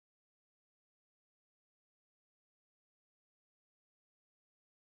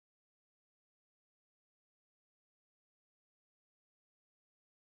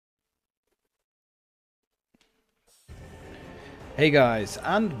Hey guys,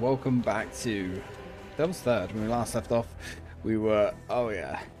 and welcome back to Devil's Third. When we last left off, we were, oh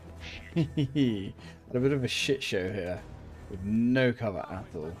yeah, had a bit of a shit show here with no cover at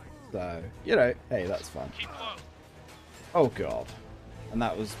all. So, you know, hey, that's fun. Oh god. And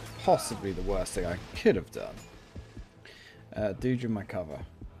that was possibly the worst thing I could have done. Dude, you're my cover.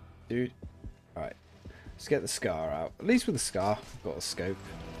 Dude. Alright. Let's get the scar out. At least with the scar, I've got a scope.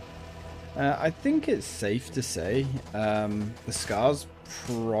 I think it's safe to say the Scar's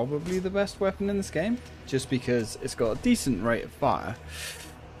probably the best weapon in this game, just because it's got a decent rate of fire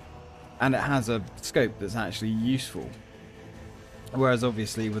and it has a scope that's actually useful. Whereas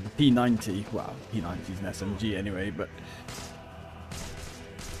obviously with the P90, well, P90 is an SMG anyway, but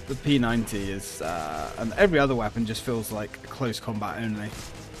the P90 is, and every other weapon just feels like close combat only.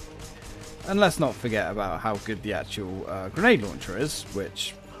 And let's not forget about how good the actual grenade launcher is,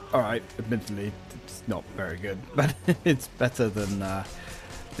 which... Alright, admittedly, it's not very good, but it's better than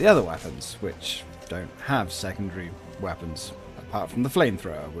the other weapons, which don't have secondary weapons, apart from the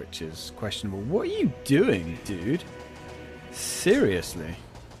flamethrower, which is questionable. What are you doing, dude? Seriously?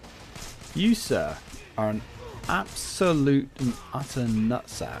 You, sir, are an absolute and utter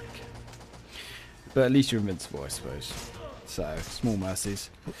nutsack. But at least you're invincible, I suppose. So, small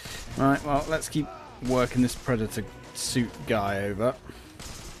mercies. Right, well, let's keep working this Predator suit guy over.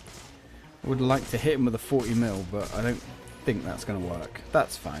 Would like to hit him with a 40mm, but I don't think that's going to work.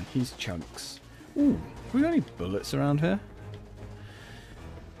 That's fine. He's chunks. Ooh, have we got any bullets around here?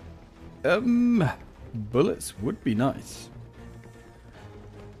 Bullets would be nice.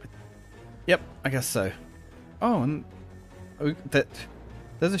 Yep, I guess so. Oh, and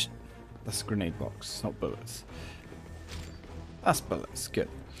there's that's a grenade box, not bullets. That's bullets. Good.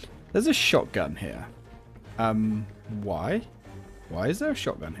 There's a shotgun here. Why? Why is there a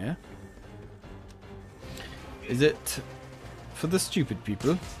shotgun here? Is it for the stupid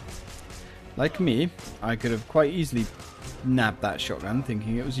people? Like me, I could have quite easily nabbed that shotgun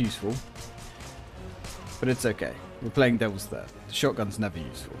thinking it was useful. But it's okay. We're playing Devil's Third. The shotgun's never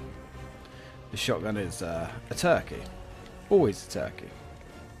useful. The shotgun is a turkey. Always a turkey.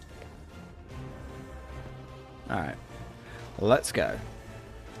 Alright. Let's go.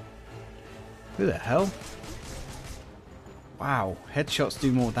 Who the hell? Wow. Headshots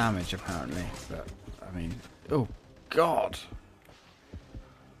do more damage apparently. But, I mean... Oh, God.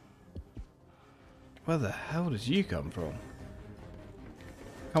 Where the hell did you come from?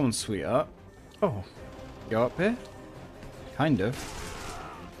 Come on, sweetheart. Oh, go up here? Kind of.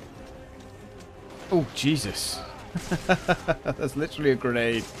 Oh, Jesus. That's literally a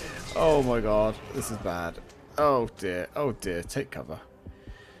grenade. Oh, my God. This is bad. Oh, dear. Oh, dear. Take cover.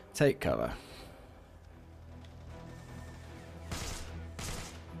 Take cover.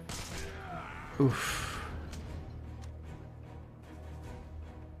 Oof.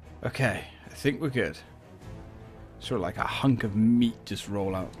 Okay, I think we're good. Sort of like a hunk of meat just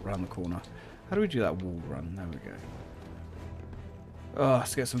roll out around the corner. How do we do that wall run? There we go. Oh,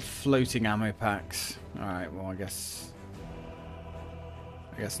 let's get some floating ammo packs. Alright, well I guess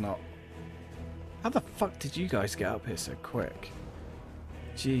not. How the fuck did you guys get up here so quick?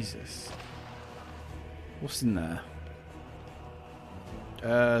 Jesus. What's in there?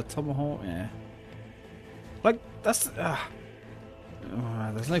 Tomahawk, yeah. Like, that's...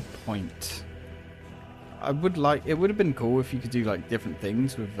 there's no point. It would have been cool if you could do like different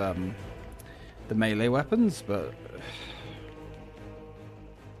things with the melee weapons, but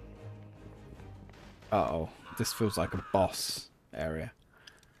uh-oh, this feels like a boss area.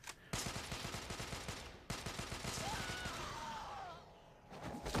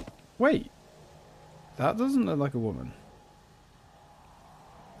 Wait, that doesn't look like a woman.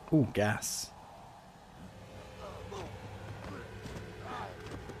 Ooh, gas.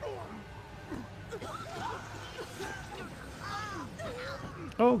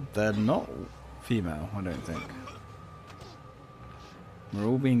 Oh, they're not female, I don't think. We're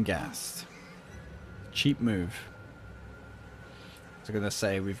all being gassed. Cheap move. I was going to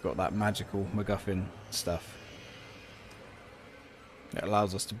say we've got that magical MacGuffin stuff. It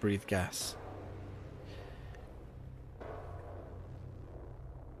allows us to breathe gas.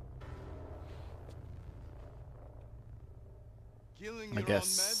 I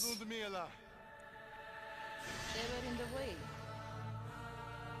guess... They were in the way.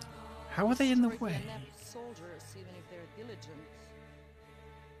 How are they in the way? Soldiers, even if they're diligent.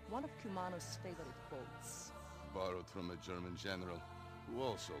 One of Kumano's favorite quotes. Borrowed from a German general who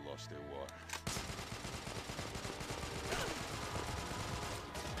also lost a war.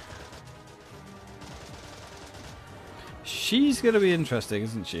 She's going to be interesting,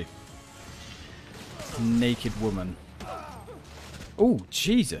 isn't she? Naked woman. Oh,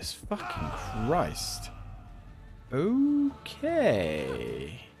 Jesus fucking Christ.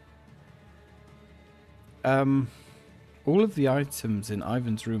 Okay. All of the items in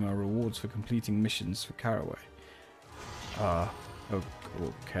Ivan's room are rewards for completing missions for Caraway.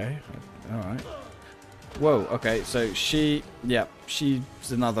 Okay. Alright. Whoa, okay, so she's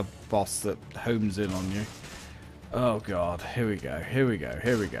another boss that homes in on you. Oh god, here we go.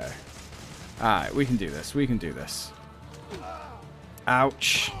 Alright, we can do this.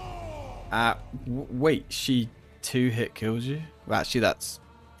 Ouch. Wait, she 2-hit kills you? Well, actually, that's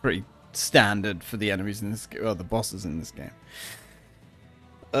pretty standard for the enemies in this game, well, the bosses in this game.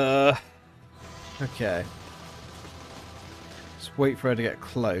 Okay. Just wait for her to get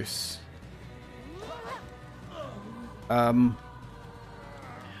close.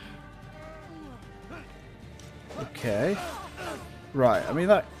 Okay. Right, I mean,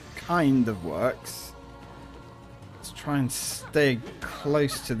 that kind of works. Let's try and stay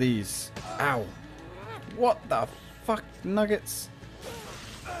close to these. Ow. What the fuck, nuggets?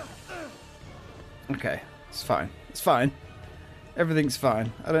 Okay, it's fine. It's fine. Everything's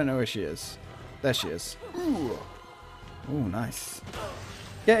fine. I don't know where she is. There she is. Ooh. Ooh, nice.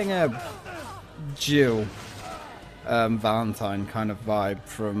 Getting a Jill Valentine kind of vibe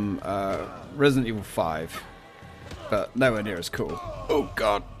from Resident Evil 5. But nowhere near as cool. Oh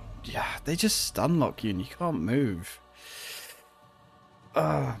god. Yeah, they just stun lock you and you can't move.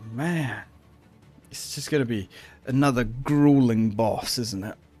 Oh man. It's just going to be another grueling boss, isn't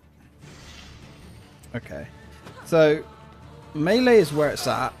it? Okay. So, melee is where it's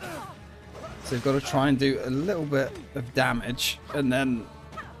at. So you've got to try and do a little bit of damage and then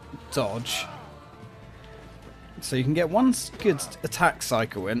dodge. So you can get one good attack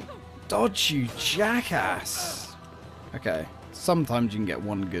cycle in. Dodge, you jackass! Okay, sometimes you can get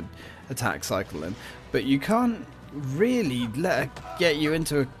one good attack cycle in, but you can't really let her get you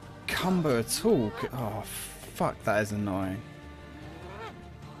into a combo at all. Oh, fuck, that is annoying.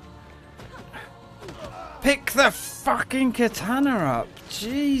 Pick the fucking katana up!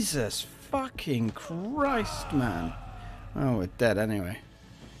 Jesus fucking Christ, man. Oh, we're dead anyway.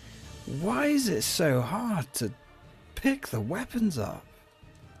 Why is it so hard to pick the weapons up?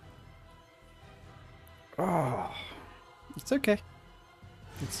 Oh, it's okay.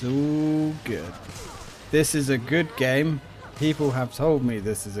 It's all good. This is a good game. People have told me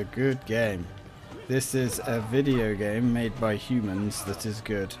this is a good game. This is a video game made by humans that is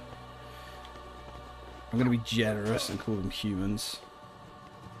good. I'm going to be generous and call them humans.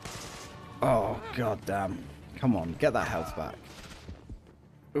 Oh, goddamn. Come on, get that health back.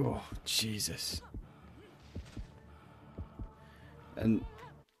 Oh, Jesus. And,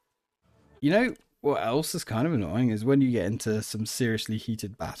 you know what else is kind of annoying is when you get into some seriously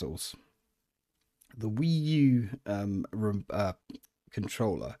heated battles. The Wii U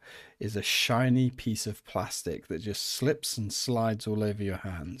controller is a shiny piece of plastic that just slips and slides all over your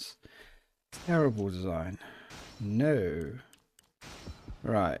hands. Terrible design. No.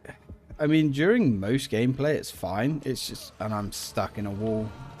 Right. I mean, during most gameplay, it's fine. It's just... And I'm stuck in a wall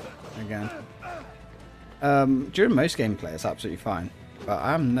again. During most gameplay, it's absolutely fine. But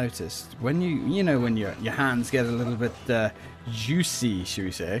I have noticed when you know, when your hands get a little bit juicy, should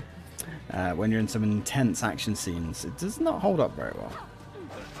we say, when you're in some intense action scenes, it does not hold up very well.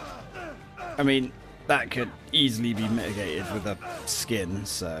 I mean, that could easily be mitigated with a skin,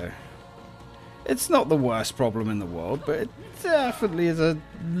 so... It's not the worst problem in the world, but it definitely is a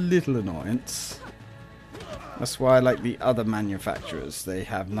little annoyance. That's why I like the other manufacturers. They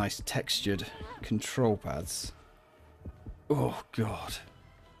have nice textured control pads. Oh, God.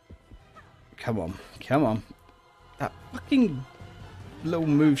 Come on. Come on. That fucking little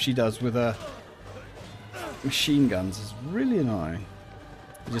move she does with her machine guns is really annoying.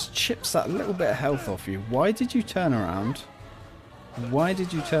 It just chips that little bit of health off you. Why did you turn around? Why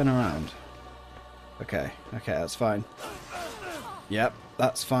did you turn around? Okay, okay, that's fine. Yep,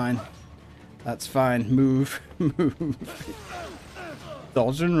 that's fine. That's fine. Move, move.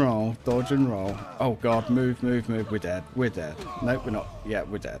 Dodge and roll, dodge and roll. Oh god, move, move, move. We're dead. We're dead. Nope, we're not. Yeah,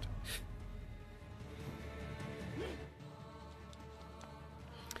 we're dead.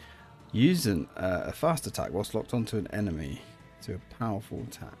 Use a fast attack whilst locked onto an enemy to a powerful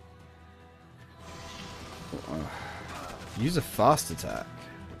attack. Use a fast attack.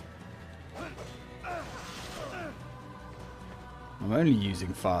 I'm only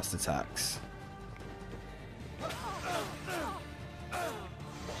using fast attacks.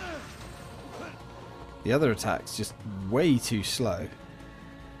 The other attack's just way too slow.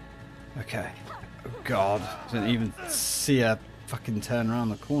 Okay. Oh god. Didn't even see her fucking turn around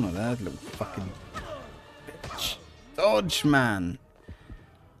the corner there. Little fucking bitch. Dodge, man.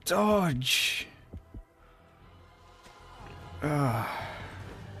 dodge.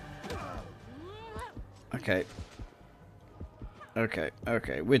 Okay.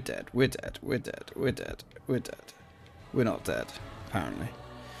 Okay, we're dead. We're dead. We're dead. We're dead. We're dead. We're not dead, apparently.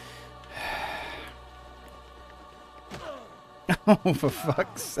 Oh, for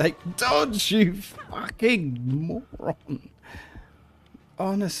fuck's sake. Dodge, you fucking moron.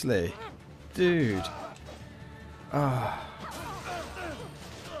 Honestly. Dude. Ah.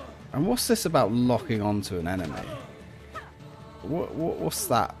 And what's this about locking onto an enemy? What's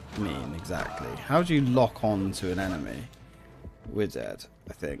that mean exactly? How do you lock on to an enemy? We're dead,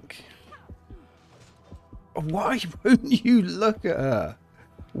 I think. Why won't you look at her?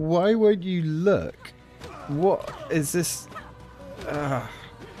 Why won't you look? What is this?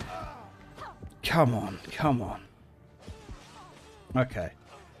 Come on, come on. Okay.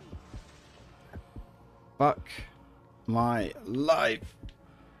 Fuck my life.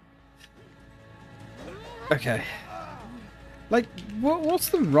 Okay. Like, what's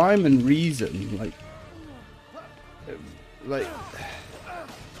the rhyme and reason? Like,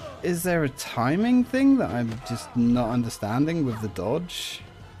 is there a timing thing that I'm just not understanding with the dodge?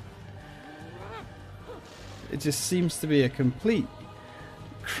 It just seems to be a complete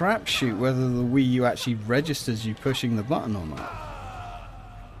crapshoot whether the Wii U actually registers you pushing the button or not.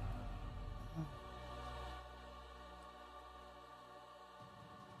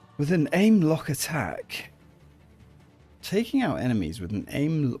 With an aim lock attack. Taking out enemies with an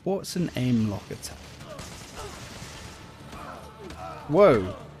aim... What's an aim lock attack?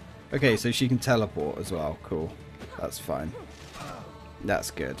 Whoa. Okay, so she can teleport as well. Cool. That's fine. That's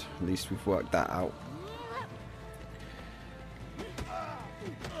good. At least we've worked that out.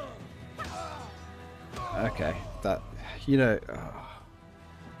 Okay. That... You know...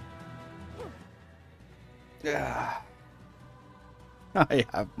 I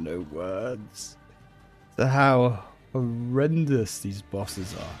have no words to how horrendous these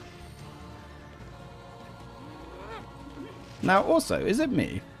bosses are. Now, also, is it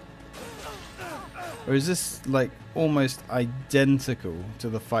me? Or is this, like, almost identical to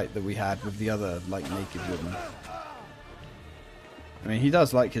the fight that we had with the other, like, naked woman? I mean, he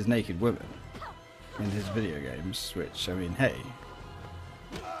does like his naked women in his video games, which, I mean, hey.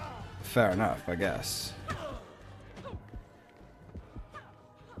 Fair enough, I guess.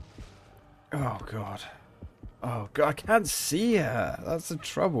 Oh, God. Oh, God, I can't see her. That's the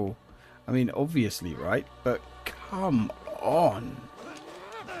trouble. I mean, obviously, right? But come on.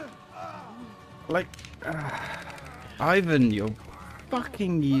 Like, Ivan, you're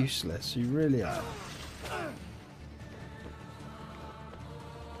fucking useless. You really are.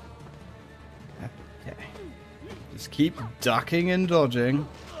 Okay. Just keep ducking and dodging.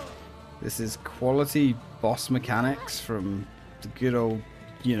 This is quality boss mechanics from the good old,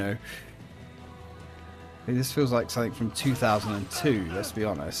 you know... This feels like something from 2002, let's be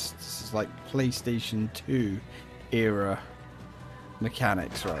honest. This is like PlayStation 2 era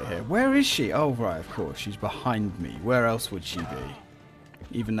mechanics right here. Where is she? Oh, right, of course. She's behind me. Where else would she be?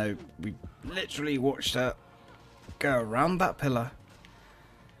 Even though we literally watched her go around that pillar.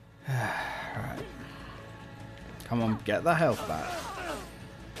 Right. Come on, get the health back.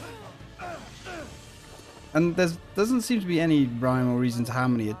 And there doesn't seem to be any rhyme or reason to how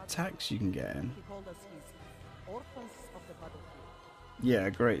many attacks you can get in.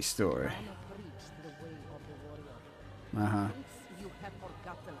 Yeah, great story.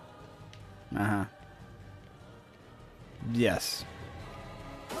 Yes.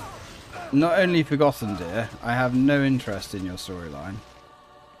 Not only forgotten, dear, I have no interest in your storyline.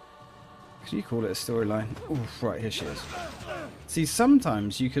 Can you call it a storyline? Oof, right, here she is. See,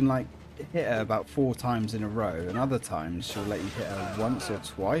 sometimes you can, like, hit her about 4 times in a row, and other times she'll let you hit her once or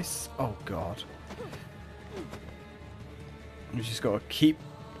twice. Oh, God. You just got to keep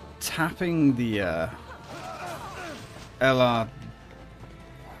tapping the LR...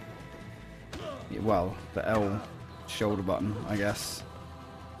 Well, the L shoulder button, I guess.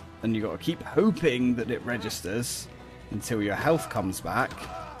 And you got to keep hoping that it registers until your health comes back.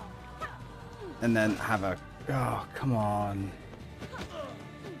 And then have a... Oh, come on.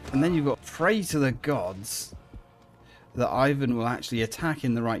 And then you've got to pray to the gods that Ivan will actually attack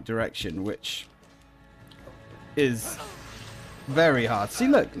in the right direction, which is very hard. See,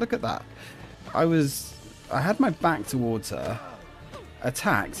 look at that. I had my back towards her,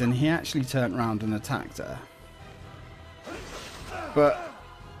 attacked, and he actually turned around and attacked her. But,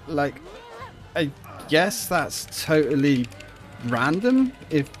 like, I guess that's totally random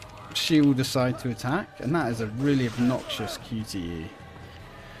if she will decide to attack, and that is a really obnoxious QTE.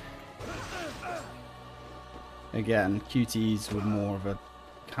 Again, QTEs were more of a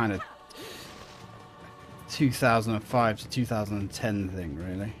kind of 2005 to 2010 thing,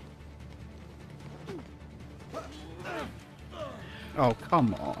 really. Oh,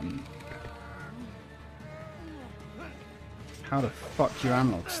 come on. How the fuck your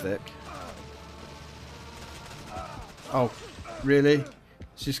analog stick? Oh, really?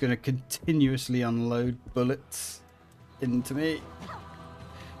 It's just going to continuously unload bullets into me.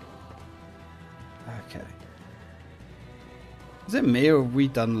 Okay. Is it me, or have we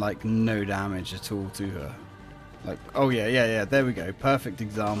done like no damage at all to her? Like, oh yeah, there we go. Perfect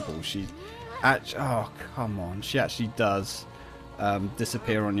example. She actually, oh come on, she actually does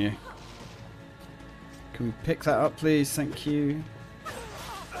disappear on you. Can we pick that up, please? Thank you.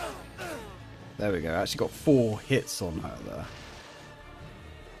 There we go. Actually got 4 hits on her there.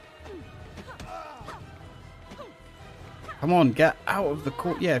 Come on, get out of the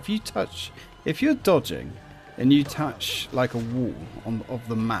court. Yeah, if you're dodging and you touch like a wall of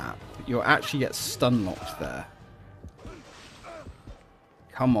the map, you'll actually get stun locked there.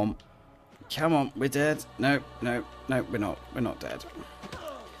 Come on. Come on, we're dead. No, we're not. We're not dead.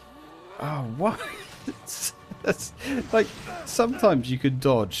 Oh, what? That's, like, sometimes you could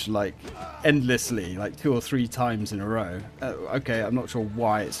dodge like endlessly, like 2 or 3 times in a row. Okay, I'm not sure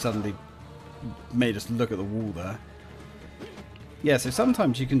why it suddenly made us look at the wall there. Yeah, so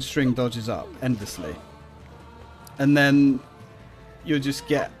sometimes you can string dodges up endlessly. And then you'll just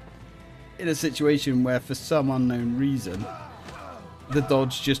get in a situation where for some unknown reason the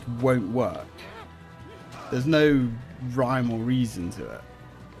dodge just won't work. There's no rhyme or reason to it.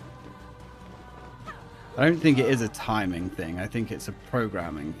 I don't think it is a timing thing. I think it's a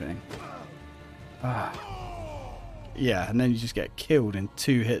programming thing. Yeah, and then you just get killed in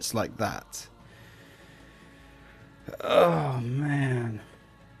 2 hits like that. Oh, man.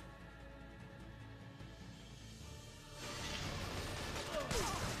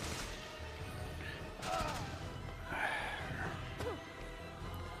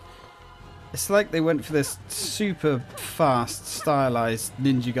 It's like they went for this super fast, stylized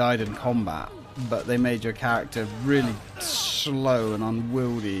Ninja Gaiden combat, but they made your character really slow and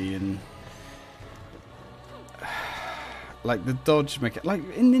unwieldy, and like the dodge mechanic, like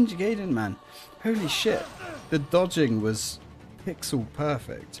in Ninja Gaiden, man, holy shit, the dodging was pixel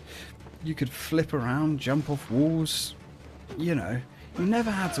perfect. You could flip around, jump off walls, you know, you never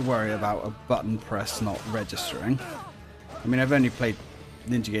had to worry about a button press not registering. I mean, I've only played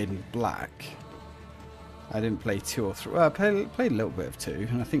Ninja Gaiden Black. I didn't play 2 or 3. Well, I played a little bit of 2,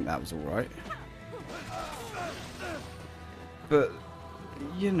 and I think that was alright. But,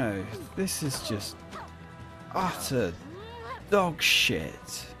 you know, this is just utter dog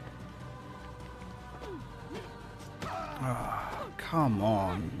shit. Oh, come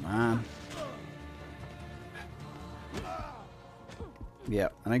on, man.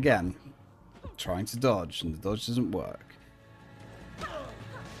 Yep, and again, trying to dodge, and the dodge doesn't work.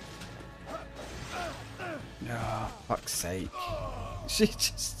 Oh, fuck's sake. She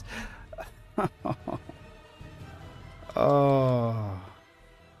just... Oh.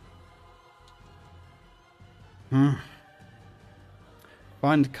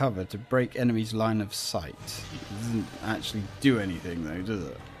 Find cover to break enemy's line of sight. It doesn't actually do anything though, does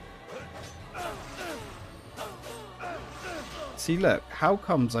it? See, look, how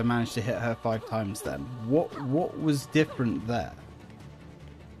comes I managed to hit her 5 times then? What was different there?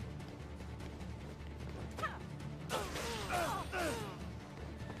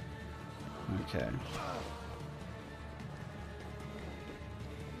 Okay.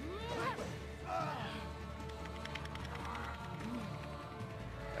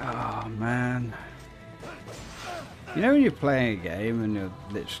 Oh, man. You know when you're playing a game and you're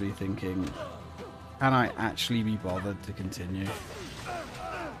literally thinking, can I actually be bothered to continue?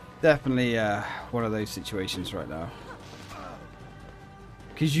 Definitely one of those situations right now.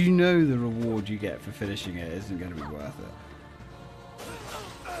 Because you know the reward you get for finishing it isn't going to be worth it.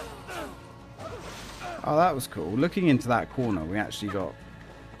 Oh, that was cool. Looking into that corner, we actually got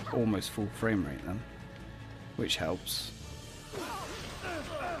almost full frame rate then, which helps.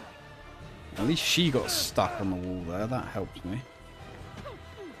 At least she got stuck on the wall there. That helped me.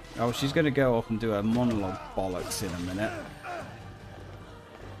 Oh, she's going to go off and do a monologue bollocks in a minute.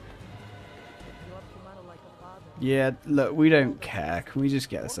 Yeah, look, we don't care. Can we just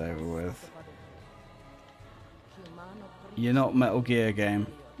get this over with? You're not Metal Gear game.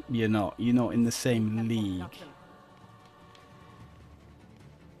 You're not. You're not in the same league.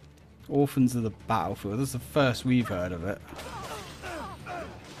 Orphans of the Battlefield. That's the first we've heard of it.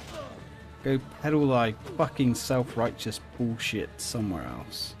 Go peddle thy fucking self-righteous bullshit somewhere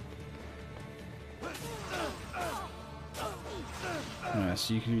else. Yes,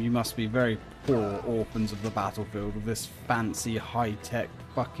 you must be very poor orphans of the battlefield with this fancy high-tech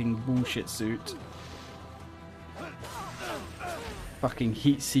fucking bullshit suit. Fucking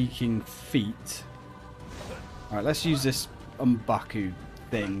heat-seeking feet. Alright, let's use this Umbaku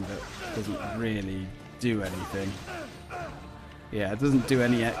thing that doesn't really do anything. Yeah, it doesn't do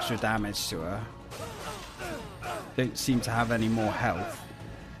any extra damage to her. Don't seem to have any more health.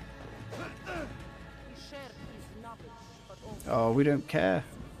 Oh, we don't care.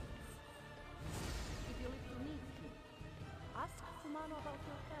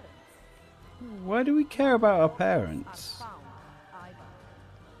 Why do we care about our parents?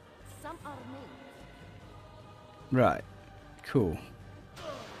 Right, cool.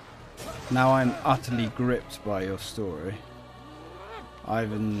 Now I'm utterly gripped by your story.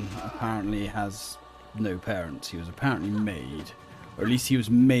 Ivan apparently has no parents. He was apparently made, or at least he was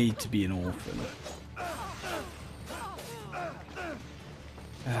made to be an orphan.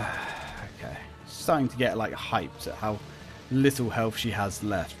 Okay, starting to get like hyped at how little health she has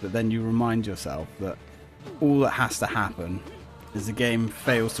left, but then you remind yourself that all that has to happen is the game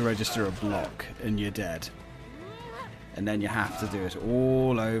fails to register a block and you're dead, and then you have to do it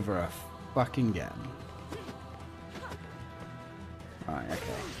all over fucking again. Right,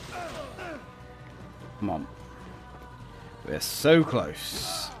 okay. Come on. We're so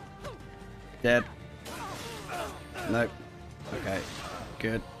close. Dead. Nope. Okay.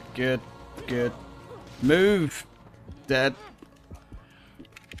 Good, good, good. Move! Dead.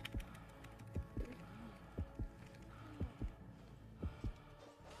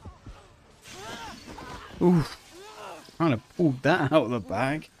 Oof. Kind of pulled that out of the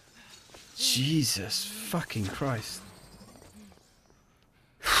bag. Jesus fucking Christ.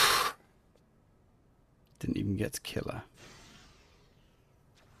 Didn't even get to kill her.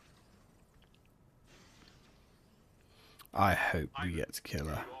 I hope we get to kill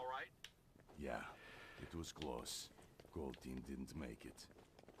her. Yeah, it was close. Gold team didn't make it.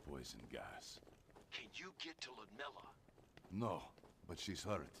 Poison gas. Can you get to Ludmilla? No, but she's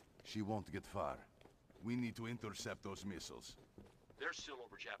hurt. She won't get far. We need to intercept those missiles. They're still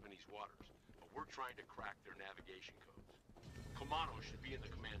over Japanese waters, but we're trying to crack their navigation codes. Kumano should be in the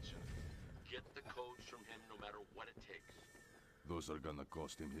command center. Get the codes from him no matter what it takes. Those are gonna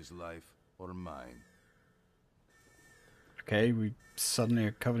cost him his life or mine. Okay, we suddenly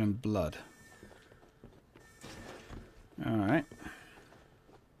are covered in blood. Alright.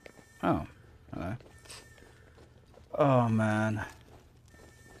 Oh, hello. Oh, man.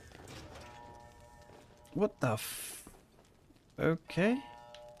 What the f... Okay.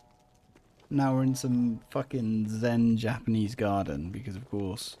 Now we're in some fucking Zen Japanese garden, because of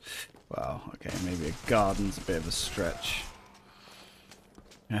course... Well, okay, maybe a garden's a bit of a stretch.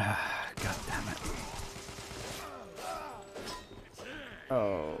 Ah, God damn it.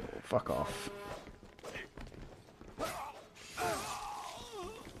 Oh, fuck off.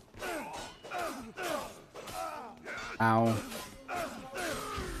 Ow.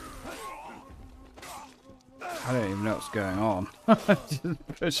 I don't even know what's going on. Just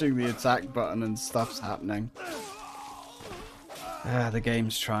pushing the attack button and stuff's happening. The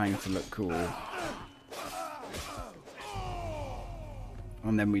game's trying to look cool.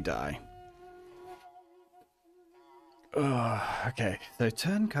 And then we die. Okay, so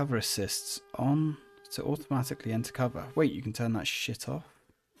turn cover assists on to automatically enter cover. Wait, you can turn that shit off?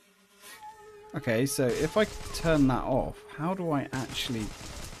 Okay, so if I turn that off, how do I actually...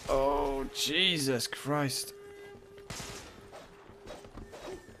 Oh, Jesus Christ.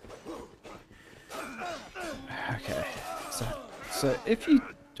 Okay, so if you...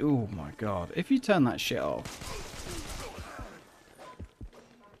 Oh my God, if you turn that shit off,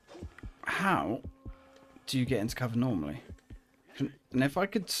 how do you get into cover normally? And if I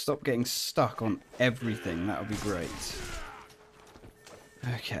could stop getting stuck on everything, that would be great.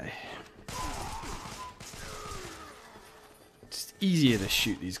 Okay. It's easier to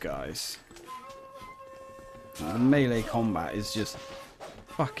shoot these guys. The melee combat is just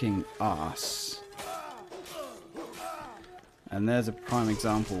fucking ass. And there's a prime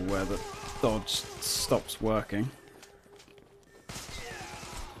example where the dodge stops working.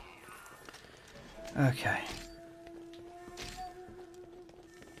 Okay.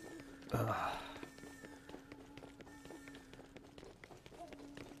 Ugh.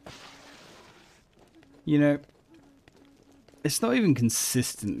 You know, it's not even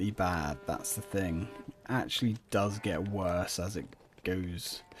consistently bad, that's the thing. It actually does get worse as it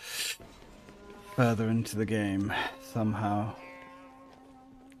goes further into the game, somehow.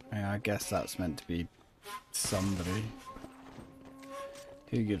 Yeah, I guess that's meant to be somebody.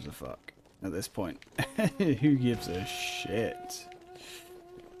 Who gives a fuck at this point? Who gives a shit?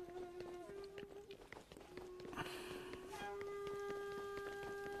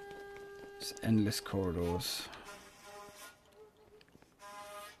 Just endless corridors.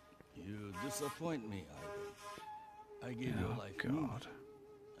 You disappoint me, Ivan. I gave your Oh, life meaning. God.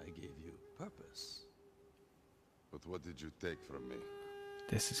 I gave you purpose. But what did you take from me?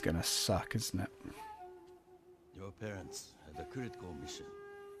 This is gonna suck, isn't it? Your parents had a critical mission,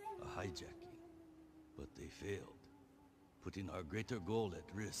 a hijacking, but they failed. Putting our greater goal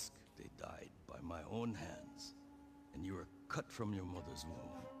at risk, they died by my own hands. And you were cut from your mother's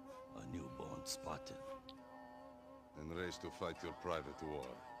womb, a newborn Spartan. And raised to fight your private war.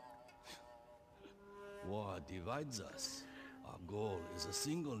 War divides us. Our goal is a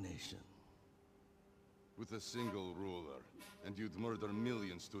single nation. With a single ruler, and you'd murder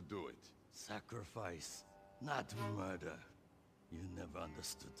millions to do it. Sacrifice, not murder. You never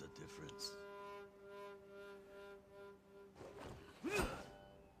understood the difference.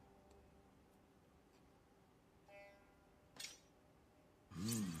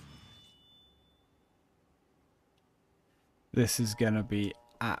 This is gonna be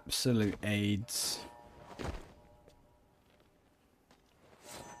absolute AIDS.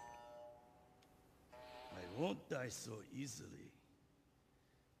 I won't die so easily.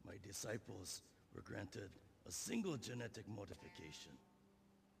 My disciples were granted a single genetic modification,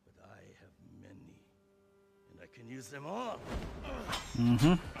 but I have many, and I can use them all.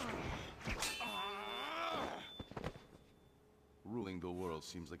 Ruling the world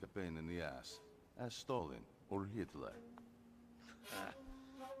seems like a pain in the ass. As Stalin or Hitler.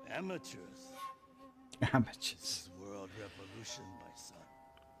 Amateurs. Amateurs. This is world revolution, my son.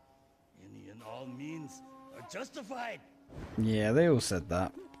 Any and all means are justified. Yeah, they all said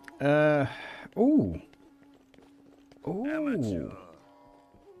that. Ooh. Ooh.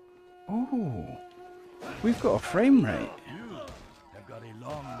 Ooh. We've got a frame rate. You have got a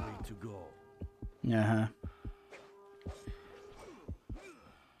long way to go. Yeah.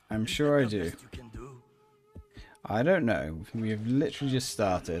 I'm sure I The do. best you can do. I don't know. We have literally just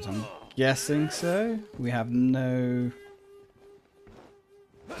started. I'm guessing so. We have no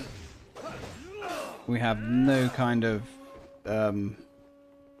kind of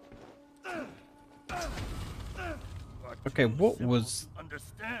okay, what was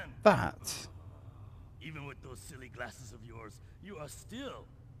Understand? that? Even with those silly glasses of yours, you are still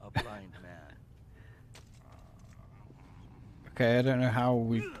a blind man. Okay, I don't know how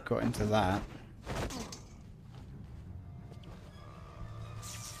we got into that.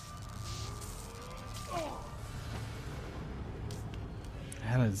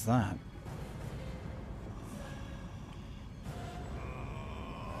 The hell is that?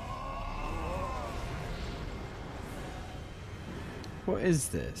 What is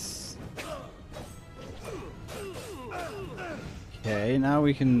this? Okay, now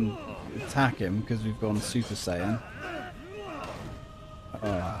we can attack him because we've gone Super Saiyan.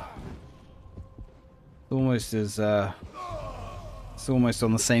 Almost as it's almost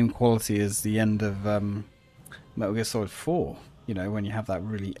on the same quality as the end of Metal Gear Solid 4. You know, when you have that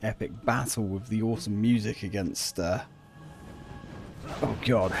really epic battle with the awesome music against oh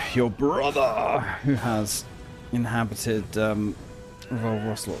god, your brother, who has inhabited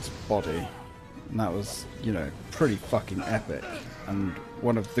Revolver Ocelot's body. And that was, you know, pretty fucking epic and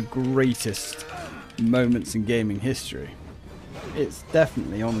one of the greatest moments in gaming history. It's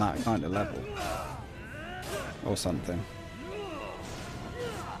definitely on that kind of level. Or something.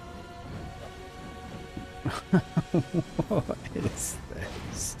 What is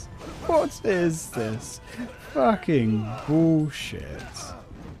this? What is this? Fucking bullshit.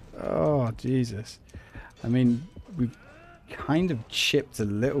 Oh, Jesus. I mean, we've kind of chipped a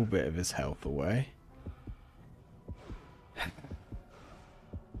little bit of his health away.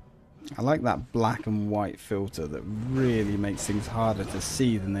 I like that black and white filter that really makes things harder to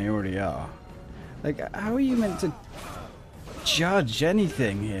see than they already are. Like, how are you meant to judge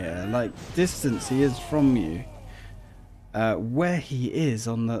anything here? Like, distance he is from you, where he is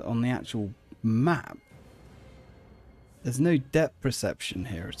on the actual map. There's no depth perception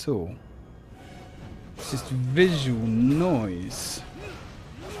here at all. It's just visual noise.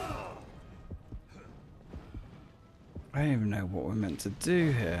 I don't even know what we're meant to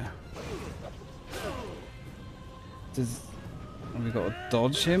do here. Have we got to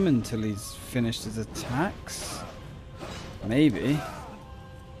dodge him until he's finished his attacks? Maybe.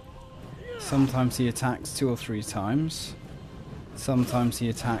 Sometimes he attacks 2 or 3 times. Sometimes he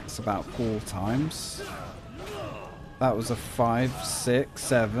attacks about 4 times. That was a 5, 6,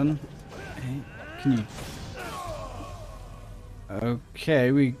 7, 8. Can you...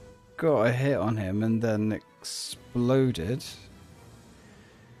 Okay, we got a hit on him and then exploded.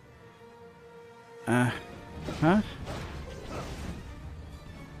 Huh?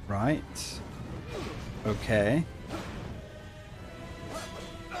 Right. Okay.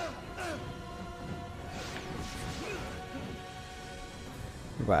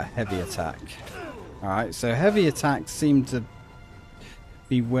 What about heavy attack? Alright, so heavy attacks seem to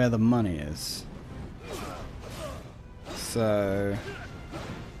be where the money is. So...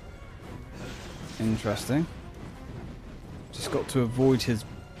 interesting. Just got to avoid his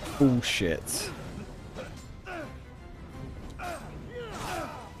bullshit.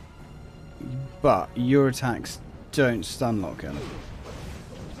 But your attacks don't stun lock him.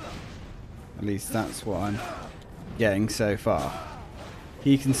 At least that's what I'm getting so far.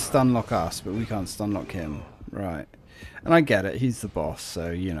 He can stun lock us, but we can't stun lock him. Right. And I get it, he's the boss,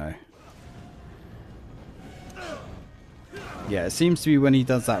 so you know. Yeah, it seems to be when he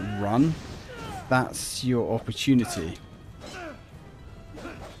does that run, that's your opportunity.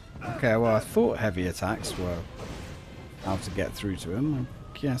 Okay, well I thought heavy attacks were how to get through to him. I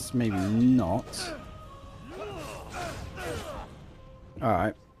guess maybe not.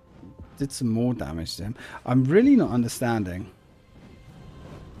 Alright. Did some more damage to him. I'm really not understanding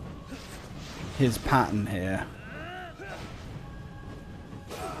his pattern here.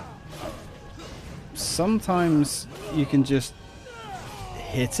 Sometimes you can just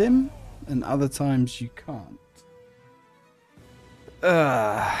hit him, and other times you can't.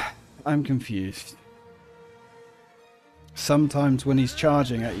 I'm confused. Sometimes when he's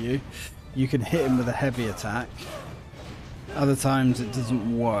charging at you, you can hit him with a heavy attack. Other times it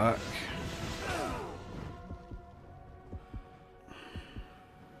doesn't work.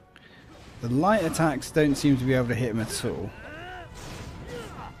 The light attacks don't seem to be able to hit him at all.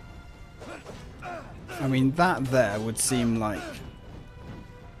 I mean, that there would seem like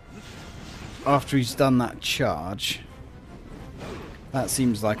after he's done that charge, that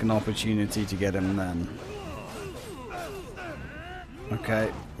seems like an opportunity to get him then.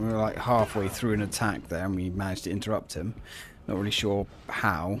 Okay, we're like halfway through an attack there and we managed to interrupt him. Not really sure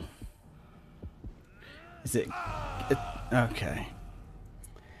how. Is it okay.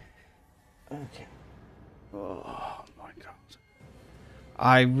 Okay. Oh my god.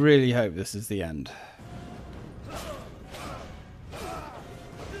 I really hope this is the end.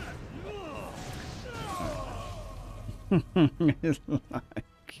 It's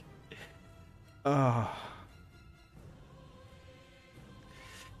like... oh.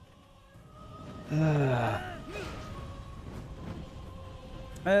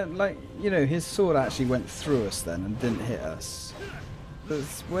 Like, you know, his sword actually went through us then and didn't hit us.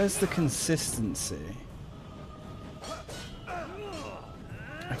 Where's the consistency?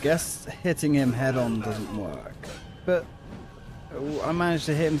 I guess hitting him head on doesn't work. But I managed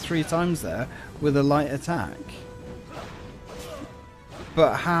to hit him 3 times there with a light attack.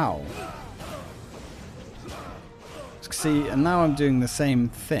 But how? See, and now I'm doing the same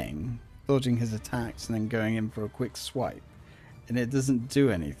thing, dodging his attacks and then going in for a quick swipe. And it doesn't do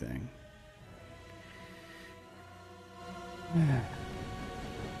anything.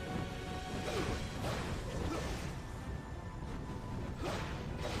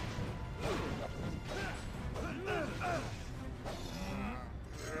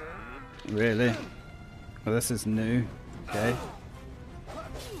 Really? Well, this is new. Okay.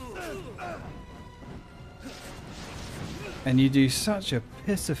 And you do such a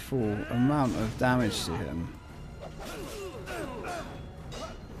pitiful amount of damage to him.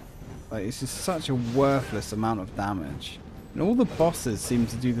 Like, it's just such a worthless amount of damage. And all the bosses seem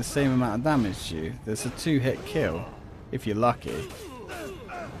to do the same amount of damage to you. There's a 2-hit kill, if you're lucky.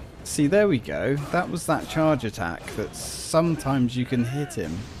 See, there we go. That was that charge attack that sometimes you can hit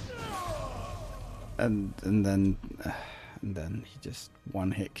him. And then he just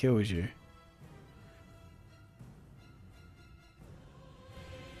 1-hit kills you.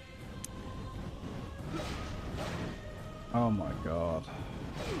 Oh my god.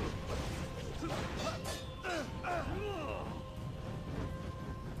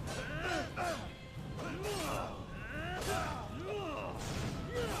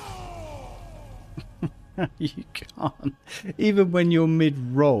 You can't. Even when you're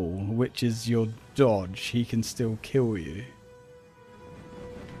mid-roll, which is your dodge, he can still kill you.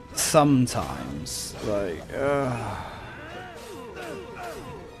 Sometimes. Like,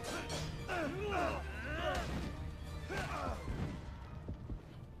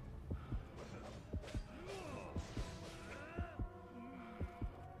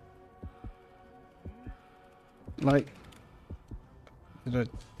 like,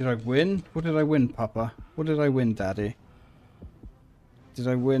 did I win? What did I win, Papa? What did I win, Daddy? Did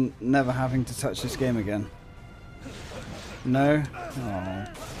I win never having to touch this game again? No? Oh.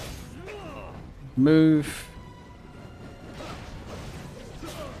 Move.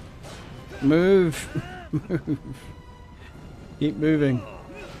 Move. Move. Keep moving.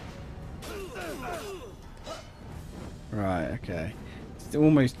 Right, okay. It's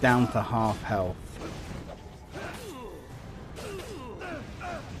almost down to half health.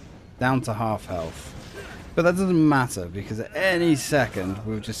 Down to half health. But that doesn't matter because at any second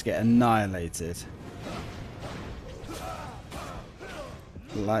we'll just get annihilated.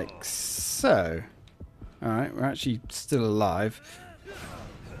 Like so. Alright, we're actually still alive.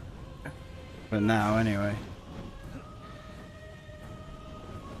 For now, anyway.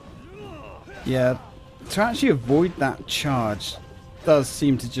 Yeah, to actually avoid that charge does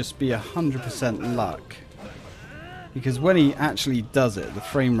seem to just be 100% luck. Because when he actually does it, the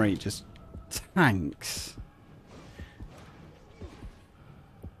frame rate just tanks.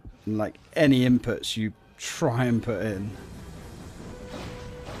 And like any inputs you try and put in.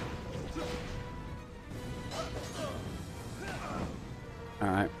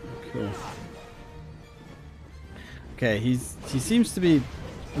 Alright, cool. Okay, he seems to be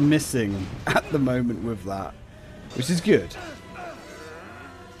missing at the moment with that, which is good.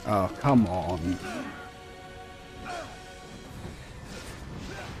 Oh, come on.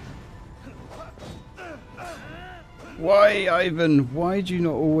 Why, Ivan? Why do you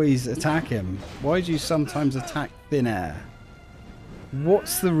not always attack him? Why do you sometimes attack thin air?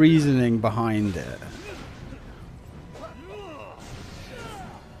 What's the reasoning behind it?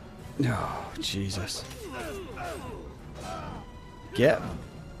 Oh, Jesus. Get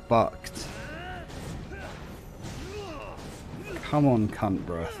fucked. Come on, cunt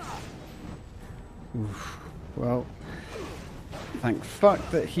breath. Oof. Well, thank fuck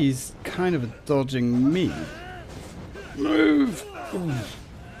that he's kind of dodging me. Move! Oof.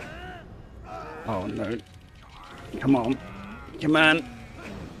 Oh no. Come on. Come on.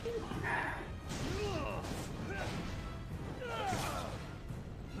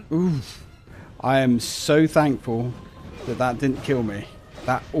 Oof. I am so thankful that that didn't kill me.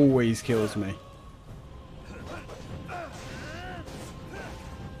 That always kills me.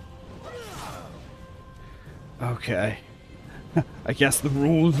 Okay. I guess the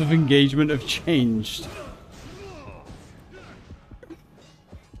rules of engagement have changed.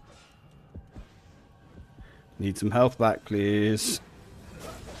 Need some health back, please.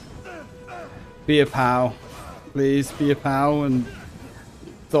 Be a pal. Please be a pal and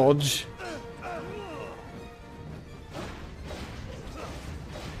dodge.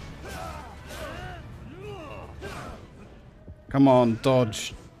 Come on,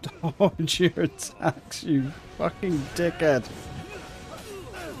 dodge. Dodge your attacks, you fucking dickhead.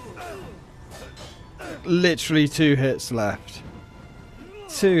 Literally 2 hits left.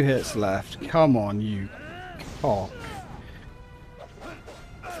 2 hits left. Come on, you cock.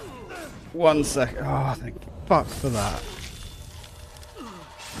 1 second. Oh, thank fuck for that.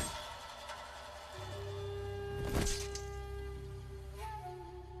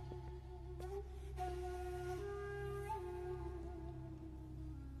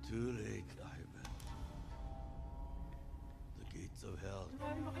 Too late, Ivan. The gates of hell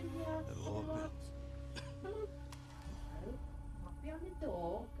have opened. Knock me on the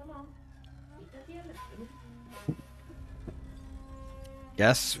door. Come on. Keep it alone.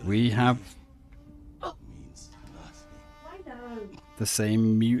 Yes, we have Means nothing. I know. the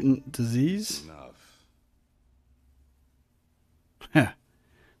same mutant disease. Enough. Heh.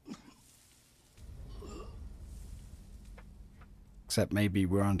 Except maybe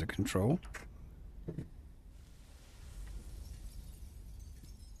we're under control.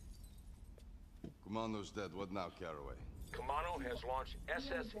 Commando's dead. What now, Caraway? Commando has launched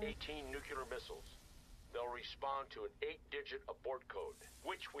SS-18 nuclear missiles. They'll respond to an 8-digit abort code,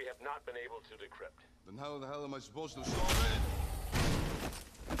 which we have not been able to decrypt. Then how the hell am I supposed to solve it?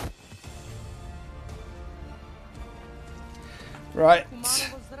 Right.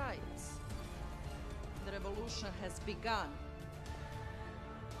 Kumano was right. The revolution has begun.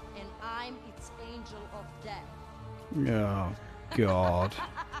 And I'm its angel of death. Oh, God.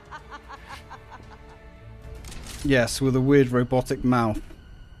 Yes, with a weird robotic mouth.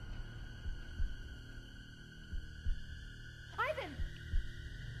 Ivan!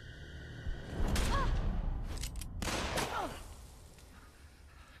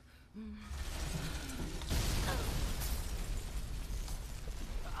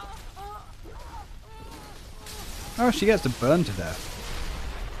 Oh, she gets to burn to death.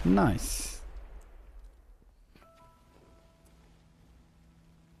 Nice.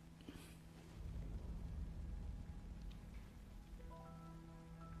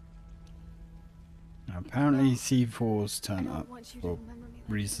 Now, apparently C4s turn up for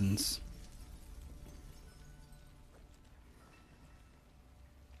reasons.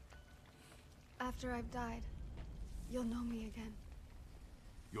 After I've died, you'll know me again.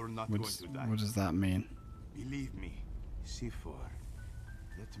 You're not What going does, to die. what does that mean? Believe me, C4.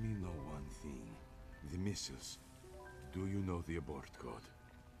 Let me know one thing. The missiles. Do you know the abort code?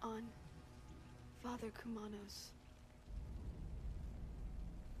 On Father Kumanos.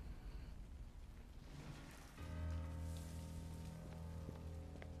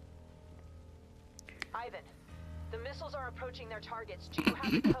 Ivan, the missiles are approaching their targets. Do you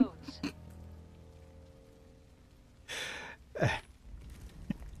have the codes?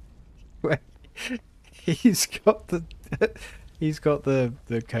 He's got the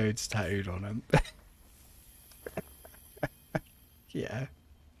the codes tattooed on him. Yeah,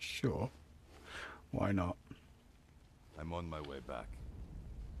 sure. Why not? I'm on my way back.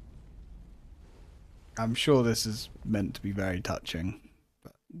 I'm sure this is meant to be very touching,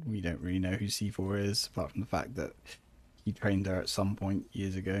 but we don't really know who C4 is, apart from the fact that he trained her at some point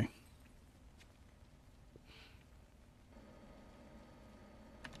years ago.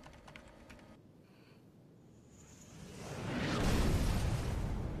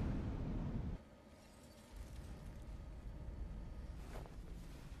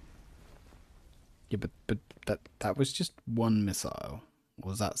 Yeah, but that was just one missile. Or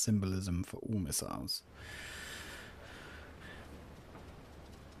was that symbolism for all missiles?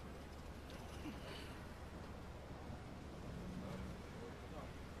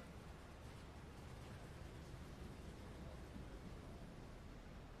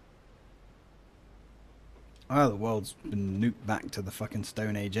 Well, the world's been nuked back to the fucking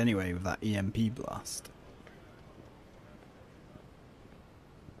Stone Age anyway with that EMP blast.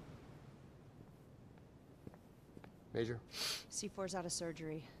 Major? C4's out of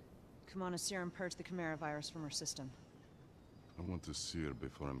surgery. Kumana's serum purged the Chimera virus from her system. I want to see her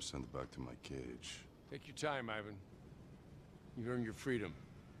before I'm sent back to my cage. Take your time, Ivan. You've earned your freedom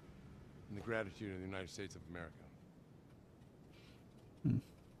and the gratitude of the United States of America.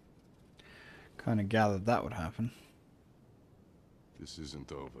 Kind of gathered that would happen. This isn't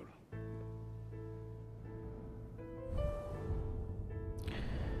over.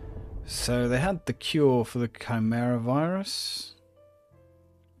 So they had the cure for the Chimera virus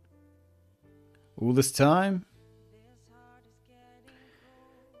all this time?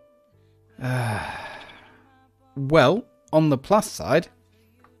 Well, on the plus side,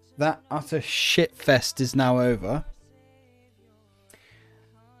 that utter shitfest is now over.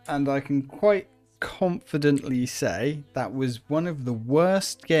 And I can quite confidently say that was one of the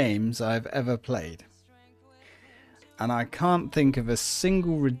worst games I've ever played. And I can't think of a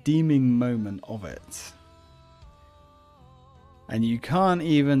single redeeming moment of it. And you can't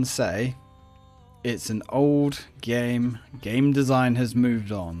even say it's an old game, game design has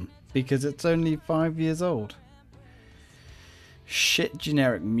moved on, because it's only 5 years old. Shit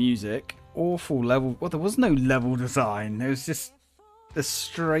generic music, awful level, well, there was no level design, there was just a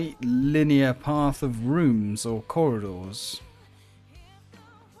straight linear path of rooms or corridors.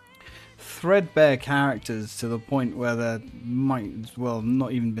 Threadbare characters to the point where there might as well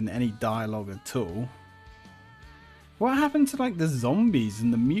not even been any dialogue at all. What happened to like the zombies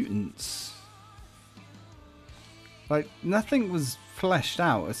and the mutants? Like nothing was fleshed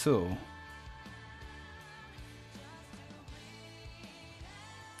out at all.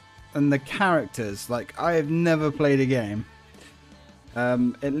 And the characters, like I have never played a game,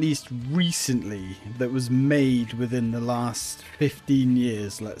 at least recently, that was made within the last 15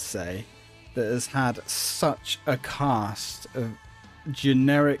 years, let's say, that has had such a cast of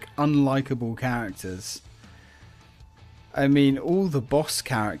generic, unlikable characters. I mean, all the boss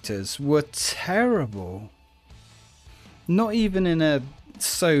characters were terrible. Not even in a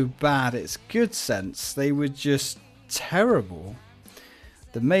so bad it's good sense, they were just terrible.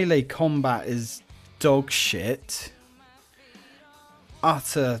 The melee combat is dog shit.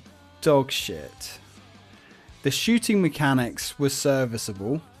 Utter dog shit. The shooting mechanics were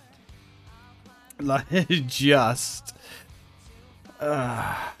serviceable. Like, just...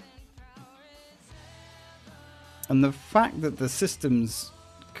 And the fact that the system's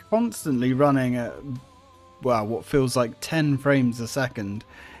constantly running at, well, what feels like 10 frames a second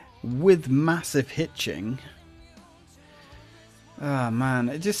with massive hitching. Ah, man,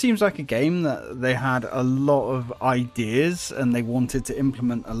 it just seems like a game that they had a lot of ideas and they wanted to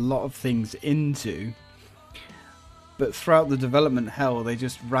implement a lot of things into. But throughout the development hell, they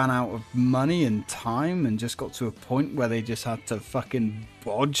just ran out of money and time and just got to a point where they just had to fucking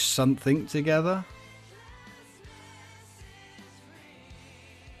bodge something together.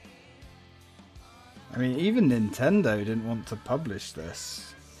 I mean, even Nintendo didn't want to publish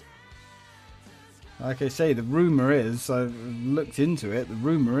this. Like I say, the rumour is, I've looked into it, the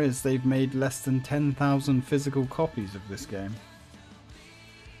rumour is they've made less than 10,000 physical copies of this game.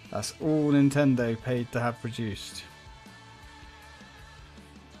 That's all Nintendo paid to have produced.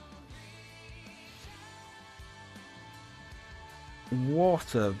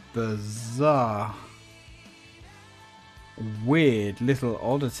 What a bizarre, weird little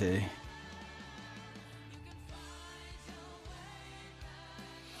oddity.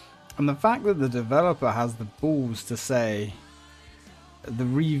 And the fact that the developer has the balls to say the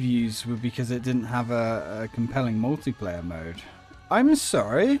reviews were because it didn't have a compelling multiplayer mode. I'm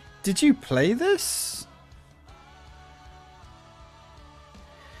sorry, did you play this?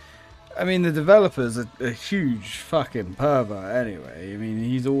 I mean, the developer's a huge fucking pervert anyway. I mean,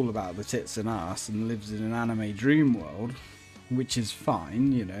 he's all about the tits and ass and lives in an anime dream world, which is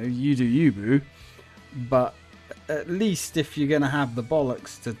fine, you know, you do you, boo. But at least if you're going to have the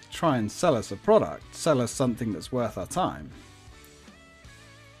bollocks to try and sell us a product, sell us something that's worth our time.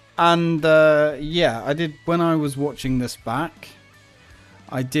 And yeah, I did, when I was watching this back,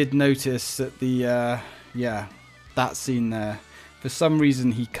 I did notice that the, yeah, that scene there, for some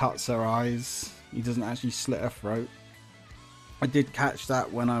reason he cuts her eyes. He doesn't actually slit her throat. I did catch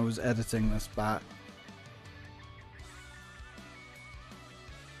that when I was editing this back.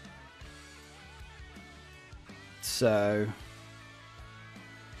 So,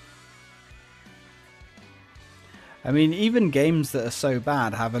 I mean, even games that are so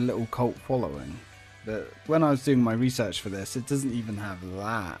bad have a little cult following. But when I was doing my research for this, it doesn't even have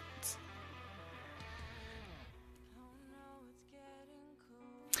that.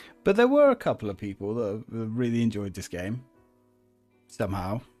 But there were a couple of people that really enjoyed this game.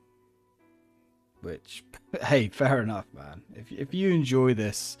 Somehow. Which, hey, fair enough, man. If you enjoy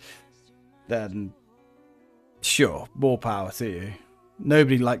this, then sure, more power to you.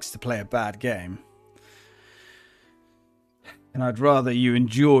 Nobody likes to play a bad game. And I'd rather you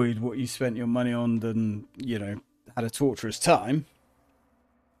enjoyed what you spent your money on than, you know, had a torturous time.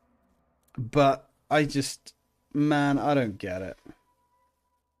 But I just, man, I don't get it.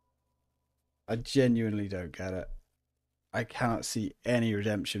 I genuinely don't get it. I cannot see any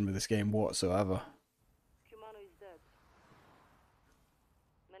redemption with this game whatsoever. Kumano is dead.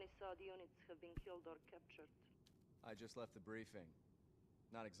 Many Saud units have been killed or captured. I just left the briefing.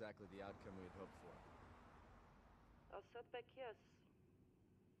 Not exactly the outcome we had hoped for. A setback, yes.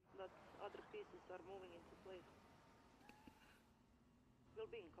 But other pieces are moving into place. We'll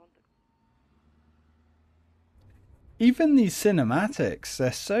be in contact. Even these cinematics,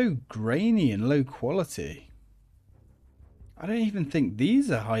 they're so grainy and low quality. I don't even think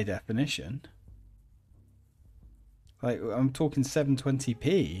these are high definition. Like, I'm talking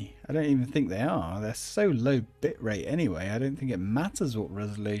 720p. I don't even think they are. They're so low bitrate anyway. I don't think it matters what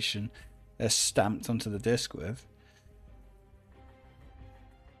resolution they're stamped onto the disc with.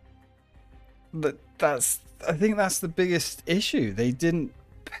 But I think that's the biggest issue. They didn't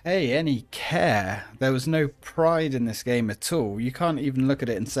pay any care. There was no pride in this game at all. You can't even look at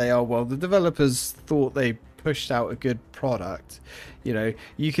it and say, oh, well, the developers thought they pushed out a good product. You know,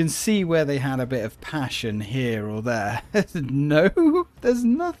 you can see where they had a bit of passion here or there. No, there's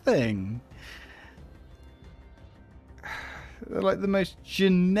nothing. They're like the most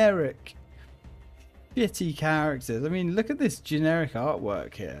generic, shitty characters. I mean, look at this generic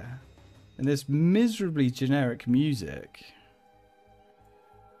artwork here. And this miserably generic music.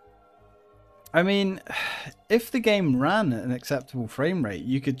 I mean, if the game ran at an acceptable frame rate,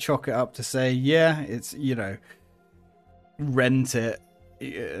 you could chalk it up to say, yeah, it's, you know, rent it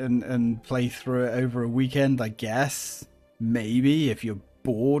and play through it over a weekend, I guess. Maybe, if you're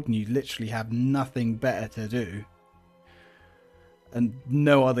bored and you literally have nothing better to do. And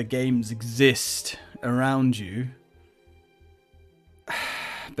no other games exist around you.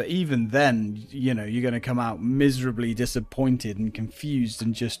 But even then, you know, you're going to come out miserably disappointed and confused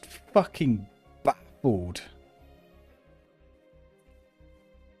and just fucking baffled.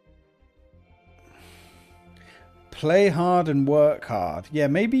 Play hard and work hard. Yeah,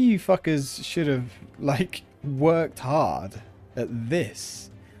 maybe you fuckers should have, like, worked hard at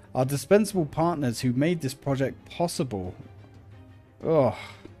this. Our dispensable partners who made this project possible. Oh,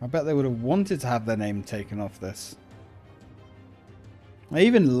 I bet they would have wanted to have their name taken off this. They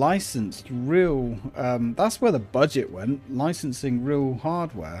even licensed real, that's where the budget went, licensing real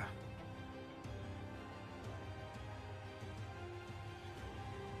hardware.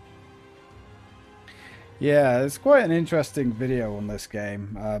 Yeah, it's quite an interesting video on this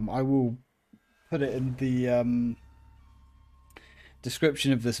game. I will put it in the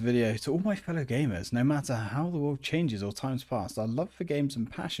Description of this video: to all my fellow gamers, no matter how the world changes or times pass, our love for games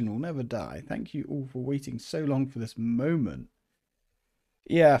and passion will never die. Thank you all for waiting so long for this moment.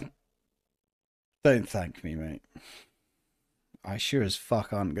 Yeah, don't thank me, mate. I sure as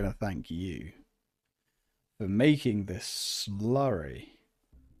fuck aren't gonna thank you for making this slurry.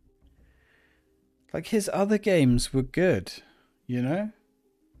 Like, his other games were good, you know?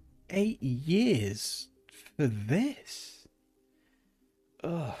 8 years for this.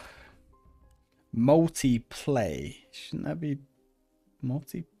 Ugh. Multiplay. Shouldn't that be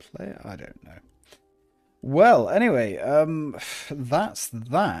multiplayer? I don't know. Well, anyway, that's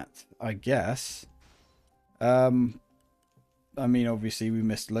that, I guess. I mean, obviously we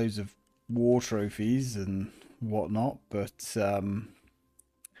missed loads of war trophies and whatnot, but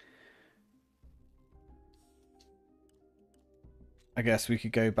I guess we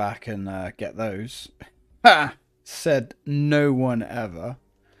could go back and get those. Ha! Said no one ever.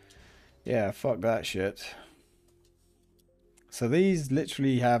 Yeah, fuck that shit. So these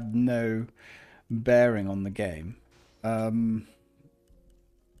literally have no bearing on the game. You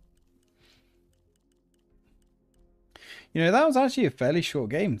know, that was actually a fairly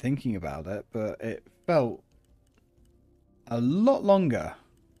short game thinking about it, but it felt a lot longer.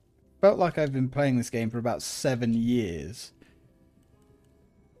 Felt like I've been playing this game for about 7 years.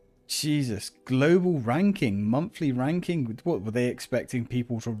 Jesus, global ranking, monthly ranking. What were they expecting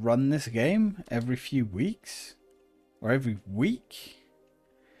people to run this game every few weeks? Or every week?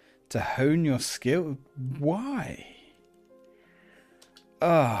 To hone your skill? Why?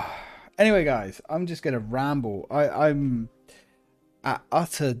 Anyway, guys, I'm just going to ramble. I'm at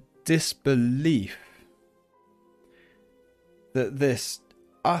utter disbelief that this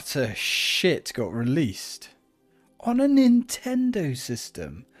utter shit got released on a Nintendo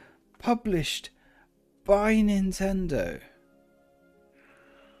system. Published by Nintendo.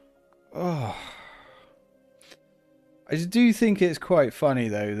 Oh. I do think it's quite funny,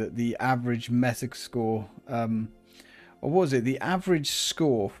 though, that the average Metascore, or what was it? The average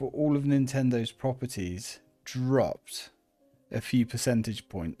score for all of Nintendo's properties dropped a few percentage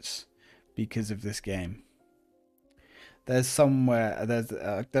points because of this game. There's somewhere, I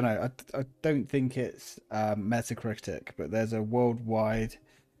don't know, I don't think it's Metacritic, but there's a worldwide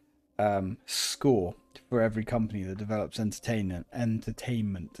score for every company that develops entertainment, and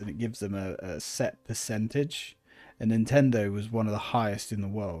it gives them a set percentage. And Nintendo was one of the highest in the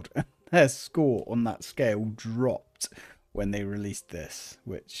world. Their score on that scale dropped when they released this,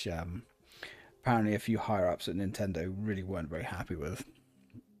 which apparently a few higher ups at Nintendo really weren't very happy with,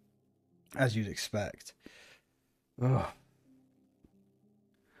 as you'd expect. Ugh.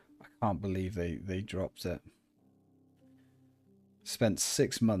 I can't believe they dropped it. Spent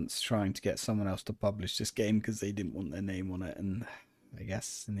 6 months trying to get someone else to publish this game because they didn't want their name on it, and I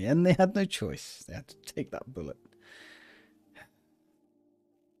guess in the end they had no choice. They had to take that bullet.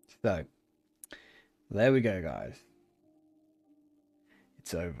 So, there we go, guys.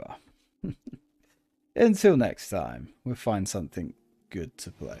 It's over. Until next time, we'll find something good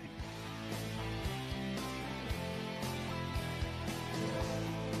to play.